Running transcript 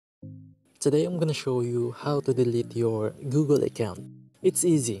Today I'm gonna show you how to delete your Google account. It's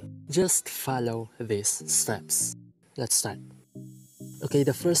easy, just follow these steps. Let's start. Okay,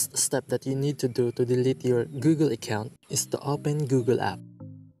 the first step that you need to do to delete your Google account is to open Google app.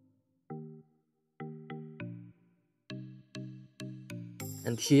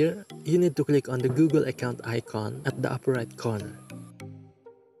 And here, you need to click on the Google account icon at the upper right corner.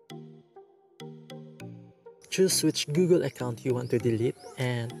 Choose which Google account you want to delete,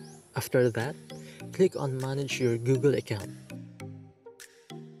 and after that, click on Manage your Google account.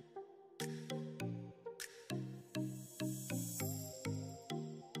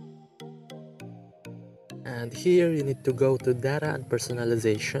 And here you need to go to Data and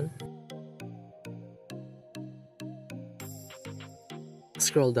Personalization.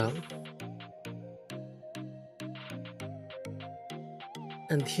 Scroll down.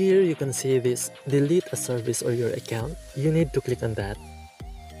 And here you can see this delete a service or your account. You need to click on that.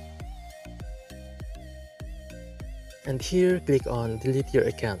 And here click on delete your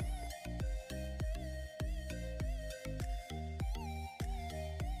account.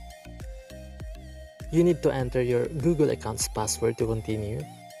 You need to enter your Google account's password to continue.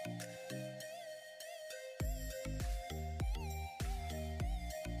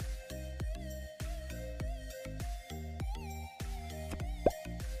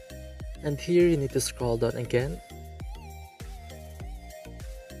 And here you need to scroll down again.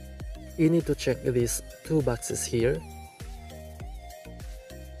 You need to check these two boxes here.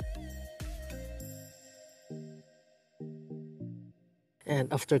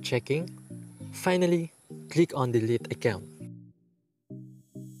 And after checking, finally click on delete account.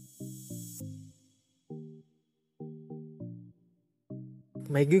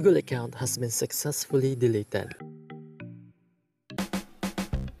 My Google account has been successfully deleted.